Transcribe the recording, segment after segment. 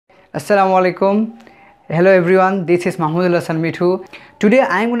Assalamu alaikum. Hello everyone, this is Mahmoud Hassan Mithu. Today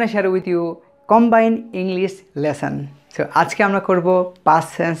I am going to share with you combined English lesson. So আজকে আমরা করব past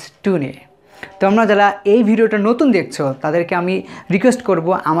tense 2 নিয়ে। তোমরা যারা এই ভিডিওটা নতুন দেখছো তাদেরকে আমি রিকোয়েস্ট করব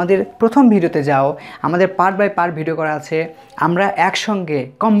আমাদের প্রথম ভিডিওতে যাও। আমাদের পার্ট বাই পার্ট ভিডিও করা আছে। আমরা একসঙ্গে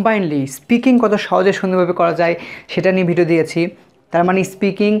কম্বাইনলি স্পিকিং কত সহজে সুন্দরভাবে করা যায় সেটা নিয়ে ভিডিও দিয়েছি। তার মানে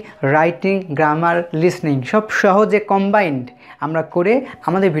স্পিকিং, রাইটিং, গ্রামার, লিসনিং সব সহজে কম্বাইন্ড আমরা করে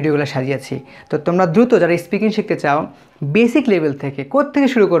আমাদের ভিডিওগুলো সাজিয়েছি। তো তোমরা দ্রুত যারা স্পিকিং শিখতে চাও বেসিক লেভেল থেকে থেকে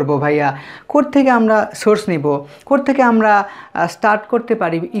শুরু করব ভাইয়া, থেকে আমরা সোর্স নিব, থেকে আমরা স্টার্ট করতে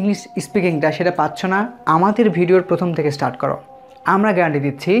পারি ইংলিশ স্পিকিংটা, সেটা পাচ্ছ না, আমাদের ভিডিওর প্রথম থেকে স্টার্ট করো। আমরা গ্যারান্টি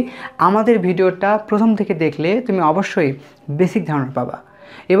দিচ্ছি আমাদের ভিডিওটা প্রথম থেকে দেখলে তুমি অবশ্যই বেসিক ধারণা পাবা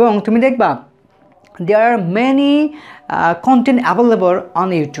এবং তুমি দেখবা there are many content available on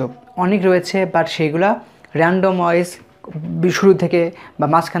YouTube, অনেক রয়েছে, বাট সেইগুলা র্যান্ডম ওয়াইজ শুরু থেকে বা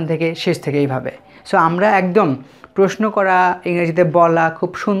মাঝখান থেকে শেষ থেকে এইভাবে। সো আমরা একদম প্রশ্ন করা, ইংরেজিতে বলা খুব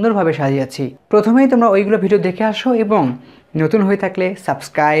সুন্দরভাবে সাজিয়েছি। প্রথমেই তোমরা ওইগুলো ভিডিও দেখে আসো এবং নতুন হয়ে থাকলে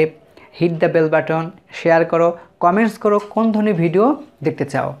subscribe, hit the bell button, share করো, কমেন্টস করো কোন ধরনের ভিডিও দেখতে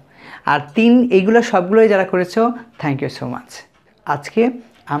চাও। আর এইগুলো সবগুলোই যারা করেছো থ্যাংক ইউ সো মাচ। আজকে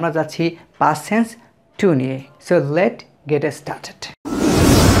আমরা যাচ্ছি past tense 2 নিয়ে। So late get started.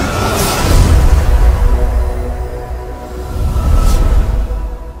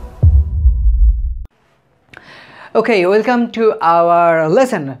 Okay, welcome to our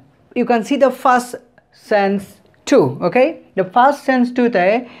lesson. You can see the first sense 2, okay? The first sense 2 তে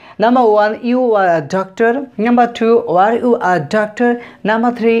number 1 you are a doctor, number 2 were you a doctor,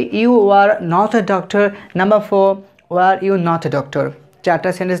 number 3 you are not a doctor, number 4 were you not a doctor. চারটা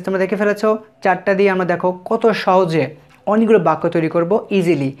sentence তোমরা দেখে ফেলেছো। চারটা দিয়ে আমরা দেখো কত সহজে অনেকগুলো বাক্য তৈরি করব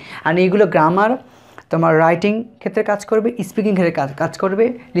ইজিলি। আর এইগুলো গ্রামার তোমার রাইটিং ক্ষেত্রে কাজ করবে, স্পিকিং ক্ষেত্রে কাজ করবে,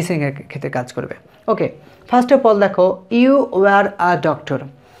 লিসনিংয়ের ক্ষেত্রে কাজ করবে। ওকে, ফার্স্ট অফ অল দেখো ইউ ওয়ার আ ডক্টর,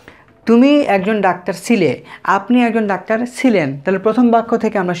 তুমি একজন ডাক্তার ছিলে, আপনি একজন ডাক্তার ছিলেন। তাহলে প্রথম বাক্য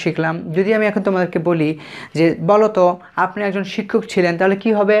থেকে আমরা শিখলাম। যদি আমি এখন তোমাদেরকে বলি যে বলো তো আপনি একজন শিক্ষক ছিলেন, তাহলে কি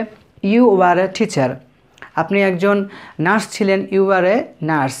হবে? You were a teacher. আপনি একজন নার্স ছিলেন, you R a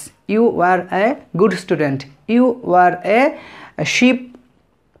nurse. You R a good student, you R a ship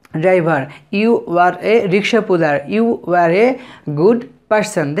driver, you R A rickshaw পুলার, you R a good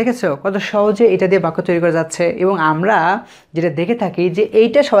person. দেখেছো কত সহজে এটা দিয়ে বাক্য তৈরি করা যাচ্ছে। এবং আমরা যেটা দেখে থাকি যে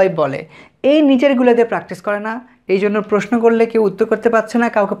এইটা সবাই বলে, এই নিচেরগুলো দিয়ে প্র্যাকটিস করে না, এই জন্য প্রশ্ন করলে কেউ উত্তর করতে পারছে না,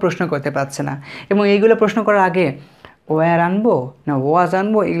 কাউকে প্রশ্ন করতে পারছে না। এবং এইগুলো প্রশ্ন করার আগে ওয়ার আনবো না ওয়াজ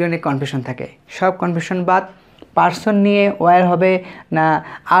আনবো, এগুলো নিয়ে কনফিউশন থাকে। সব কনফিউশন বাদ, পার্সন নিয়ে ওয়ার হবে না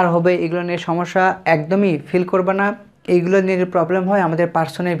আর হবে, এগুলো নিয়ে সমস্যা একদমই ফিল করবে না। এইগুলো নিয়ে যে প্রবলেম হয় আমাদের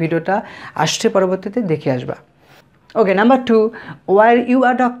পার্সনের ভিডিওটা আসছে, পরবর্তীতে দেখে আসবা। ওকে, number 2 were you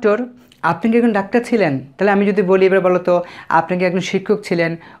R doctor, আপনি কি একজন ডাক্তার ছিলেন? তাহলে আমি যদি বলি এবার বলো তো আপনি কি একজন শিক্ষক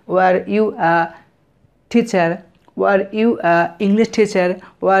ছিলেন? Were you a teacher, were you a English teacher,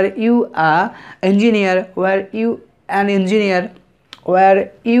 were you a engineer, were you an engineer, were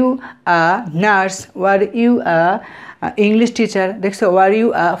you a nurse, were you a English teacher. দেখছো ওয়ার ইউ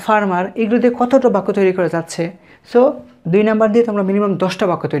আ ফার্মার। এগুলো দিয়ে কতটা বাক্য তৈরি করা যাচ্ছে। সো 2 নাম্বার দিয়ে তোমরা মিনিমাম 10টা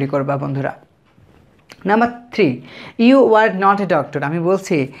বাক্য তৈরি করবা বন্ধুরা। Number 3 you were not a doctor. আমি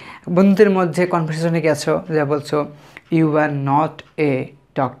বলছি বন্ধুদের মধ্যে কনভারসেশনে গেছো, যা বলছো you are not a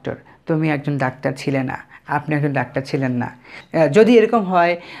doctor, তুমি একজন ডাক্তার ছিলে না, আপনি একজন ডাক্তার ছিলেন না। যদি এরকম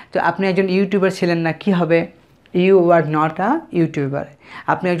হয় তো আপনি একজন ইউটিউবার ছিলেন না, কি হবে? You were not a YouTuber.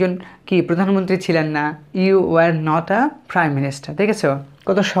 আপনি একজন কি প্রধানমন্ত্রী ছিলেন না, you were not a prime minister. দেখেছো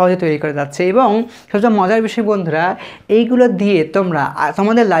কত সহজে তৈরি করে যাচ্ছে। এবং সবচেয়ে মজার বিষয় বন্ধুরা, এইগুলো দিয়ে তোমরা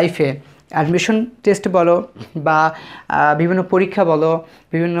তোমাদের লাইফে অ্যাডমিশন টেস্ট বলো বা বিভিন্ন পরীক্ষা বলো,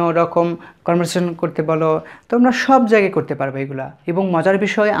 বিভিন্ন রকম কনভারসেশন করতে বলো, তোমরা সব জায়গায় করতে পারবে এগুলা। এবং মজার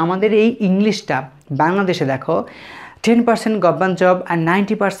বিষয় আমাদের এই ইংলিশটা বাংলাদেশে দেখো 10% গভর্নমেন্ট জব আর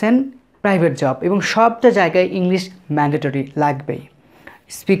 90% প্রাইভেট জব, এবং সবটা জায়গায় ইংলিশ ম্যান্ডেটরি লাগবেই।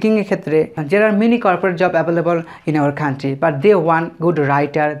 স্পিকিংয়ের ক্ষেত্রে there are many corporate job available in our country but they want good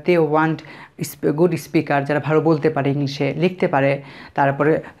writer, they want good speaker, যারা ভালো বলতে পারে, ইংলিশে লিখতে পারে,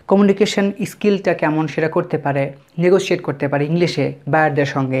 তারপরে কমিউনিকেশন স্কিলটা কেমন সেটা করতে পারে, নেগোশিয়েট করতে পারে ইংলিশে বায়ারদের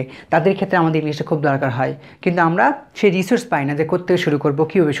সঙ্গে, তাদের ক্ষেত্রে আমাদের ইংলিশটা খুব দরকার হয়। কিন্তু আমরা সেই রিসোর্স পাই না যে কোত্থেকে শুরু করব,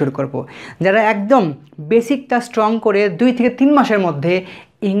 কীভাবে শুরু করব। যারা একদম বেসিকটা স্ট্রং করে 2 থেকে 3 মাসের মধ্যে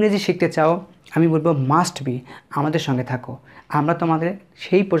ইংরেজি শিখতে চাও, আমি বলবো মাস্ট বি আমাদের সঙ্গে থাকো, আমরা তোমাদের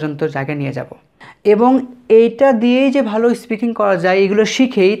সেই পর্যন্ত জায়গায় নিয়ে যাব। এবং এইটা দিয়েই যে ভালো স্পিকিং করা যায় এগুলো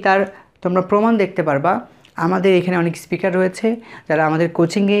শিখেই তার তোমরা প্রমাণ দেখতে পারবা। আমাদের এখানে অনেক স্পিকার রয়েছে যারা আমাদের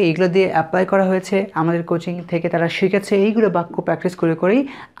কোচিংয়ে এইগুলো দিয়ে অ্যাপ্লাই করা হয়েছে, আমাদের কোচিং থেকে তারা শিখেছে এইগুলো বাক্য প্র্যাকটিস করে করেই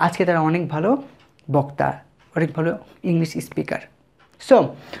আজকে তারা অনেক ভালো বক্তা, অনেক ভালো ইংলিশ স্পিকার। সো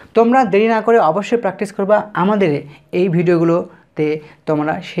তোমরা দেরি না করে অবশ্যই প্র্যাকটিস করবা। আমাদের এই ভিডিওগুলোতে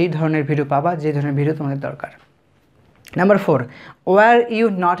তোমরা সেই ধরনের ভিডিও পাবা যে ধরনের ভিডিও তোমাদের দরকার। Number 4, were you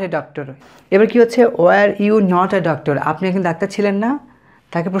not a doctor. এবার কী হচ্ছে, were you not a doctor, আপনি একজন ডাক্তার ছিলেন না?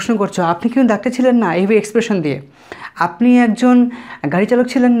 তাকে প্রশ্ন করছো আপনি কি ডাক্তার ছিলেন না, এইভাবে এক্সপ্রেশন দিয়ে। আপনি একজন গাড়ি চালক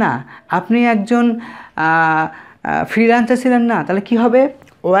ছিলেন না? আপনি একজন ফ্রিল্যান্সার ছিলেন না? তাহলে কি হবে,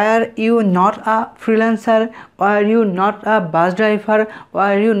 were you not a freelancer, were you not a bus driver,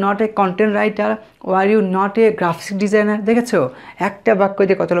 were you not a content writer, were you not a graphics designer. দেখেছো একটা বাক্য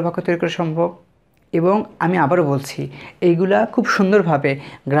দিয়ে কতগুলো বাক্য তৈরি করা সম্ভব। এবং আমি আবারও বলছি, এইগুলা খুব সুন্দরভাবে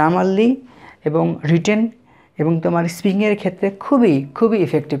গ্রামারলি এবং রিটেন এবং তোমার স্পিকিংয়ের ক্ষেত্রে খুবই খুবই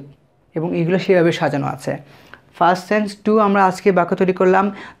ইফেক্টিভ এবং এগুলো সেভাবে সাজানো আছে। ফার্স্ট সেন্স 2 আমরা আজকে বাক্য তৈরি করলাম।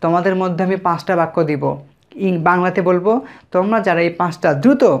 তোমাদের মধ্যে আমি 5টা বাক্য দিব, বাংলাতে বলবো। তোমরা যারা এই 5টা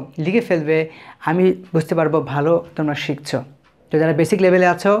দ্রুত লিখে ফেলবে আমি বুঝতে পারবো ভালো তোমরা শিখছো। তো যারা বেসিক লেভেলে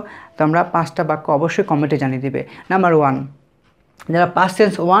আছো তোমরা 5টা বাক্য অবশ্যই কমেন্টে জানিয়ে দিবে। নাম্বার 1, যারা পাস্ট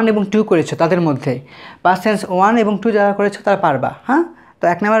টেন্স 1 এবং 2 করেছো তাদের মধ্যে, পাস্ট টেন্স 1 এবং 2 যারা করেছো তারা পারবা। হ্যাঁ, তো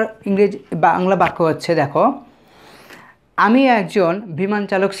 1 নম্বর বাংলা বাক্য হচ্ছে, দেখো আমি একজন বিমান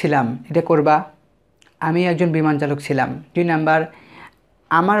চালক ছিলাম, এটা করবা, আমি একজন বিমান চালক ছিলাম। 2 নাম্বার,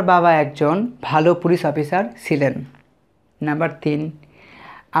 আমার বাবা একজন ভালো পুলিশ অফিসার ছিলেন। নাম্বার 3,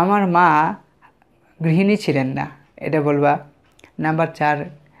 আমার মা গৃহিণী ছিলেন না, এটা বলবা। নাম্বার 4,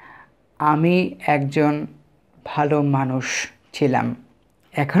 আমি একজন ভালো মানুষ ছিলাম,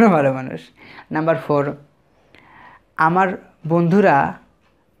 এখনও ভালো মানুষ। নাম্বার 4, আমার বন্ধুরা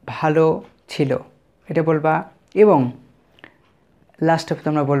ভালো ছিল, এটা বলবা। এবং লাস্টে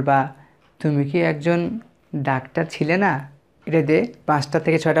তোমরা বলবা তুমি কি একজন ডাক্তার ছিলে না, এটা দিয়ে 5টা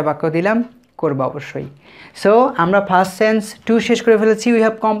থেকে 6টা বাক্য দিলাম, করবা অবশ্যই। সো আমরা ফার্স্ট সেন্স 2 শেষ করে ফেলেছি। We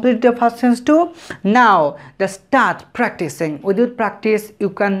have complete the first sense 2। Now the start practising. Without practice you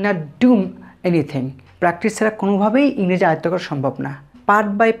can not do anything. Practice ছাড়া কোনোভাবেই ইংরেজি আয়ত্ত করা সম্ভব না। পার্ট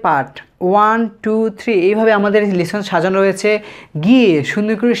বাই পার্ট 1, 2, 3 এইভাবে আমাদের লেসন সাজানো রয়েছে। গিয়ে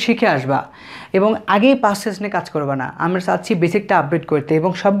সুন্দর করে শিখে আসবা এবং আগেই পাস্ট টেন্স নিয়ে কাজ করবা না। আমরা চাচ্ছি বেসিকটা আপডেট করতে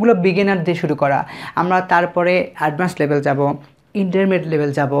এবং সবগুলো বিগিনার দিয়ে শুরু করা। আমরা তারপরে অ্যাডভান্স লেভেল যাব, ইন্টারমিডিয়েট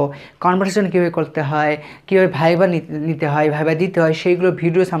লেভেল যাব, কনভারসেশন কীভাবে করতে হয়, কীভাবে ভাইবা নিতে হয়, ভাইবা দিতে হয়, সেইগুলো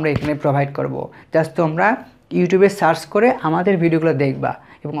ভিডিওস আমরা এখানে প্রোভাইড করব। জাস্ট তোমরা ইউটিউবে সার্চ করে আমাদের ভিডিওগুলো দেখবা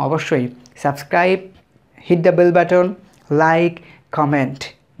এবং অবশ্যই subscribe, hit the bell button, like, comment.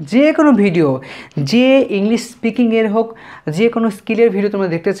 যে কোনো ভিডিও, যে ইংলিশ স্পিকিংয়ের হোক, যে কোনো স্কিলের ভিডিও তোমরা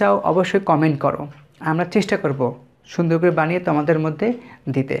দেখতে চাও অবশ্যই কমেন্ট করো। আমরা চেষ্টা করব সুন্দর করে বানিয়ে তোমাদের মধ্যে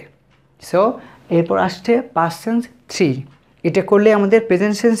দিতে। সো এরপর আসছে পাস্ট টেন্স 3। এটা করলে আমাদের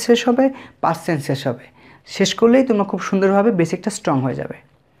প্রেজেন্ট টেন্স শেষ হবে, পাস্ট টেন্স শেষ হবে। শেষ করলেই তোমরা খুব সুন্দরভাবে বেসিকটা স্ট্রং হয়ে যাবে।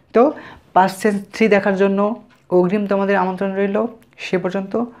 তো পাস্ট টেন্স 3 দেখার জন্য অগ্রিম তোমাদের আমন্ত্রণ রইল। সে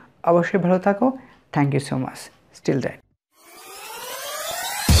পর্যন্ত অবশ্যই ভালো থাকো। Thank you so much. Still that.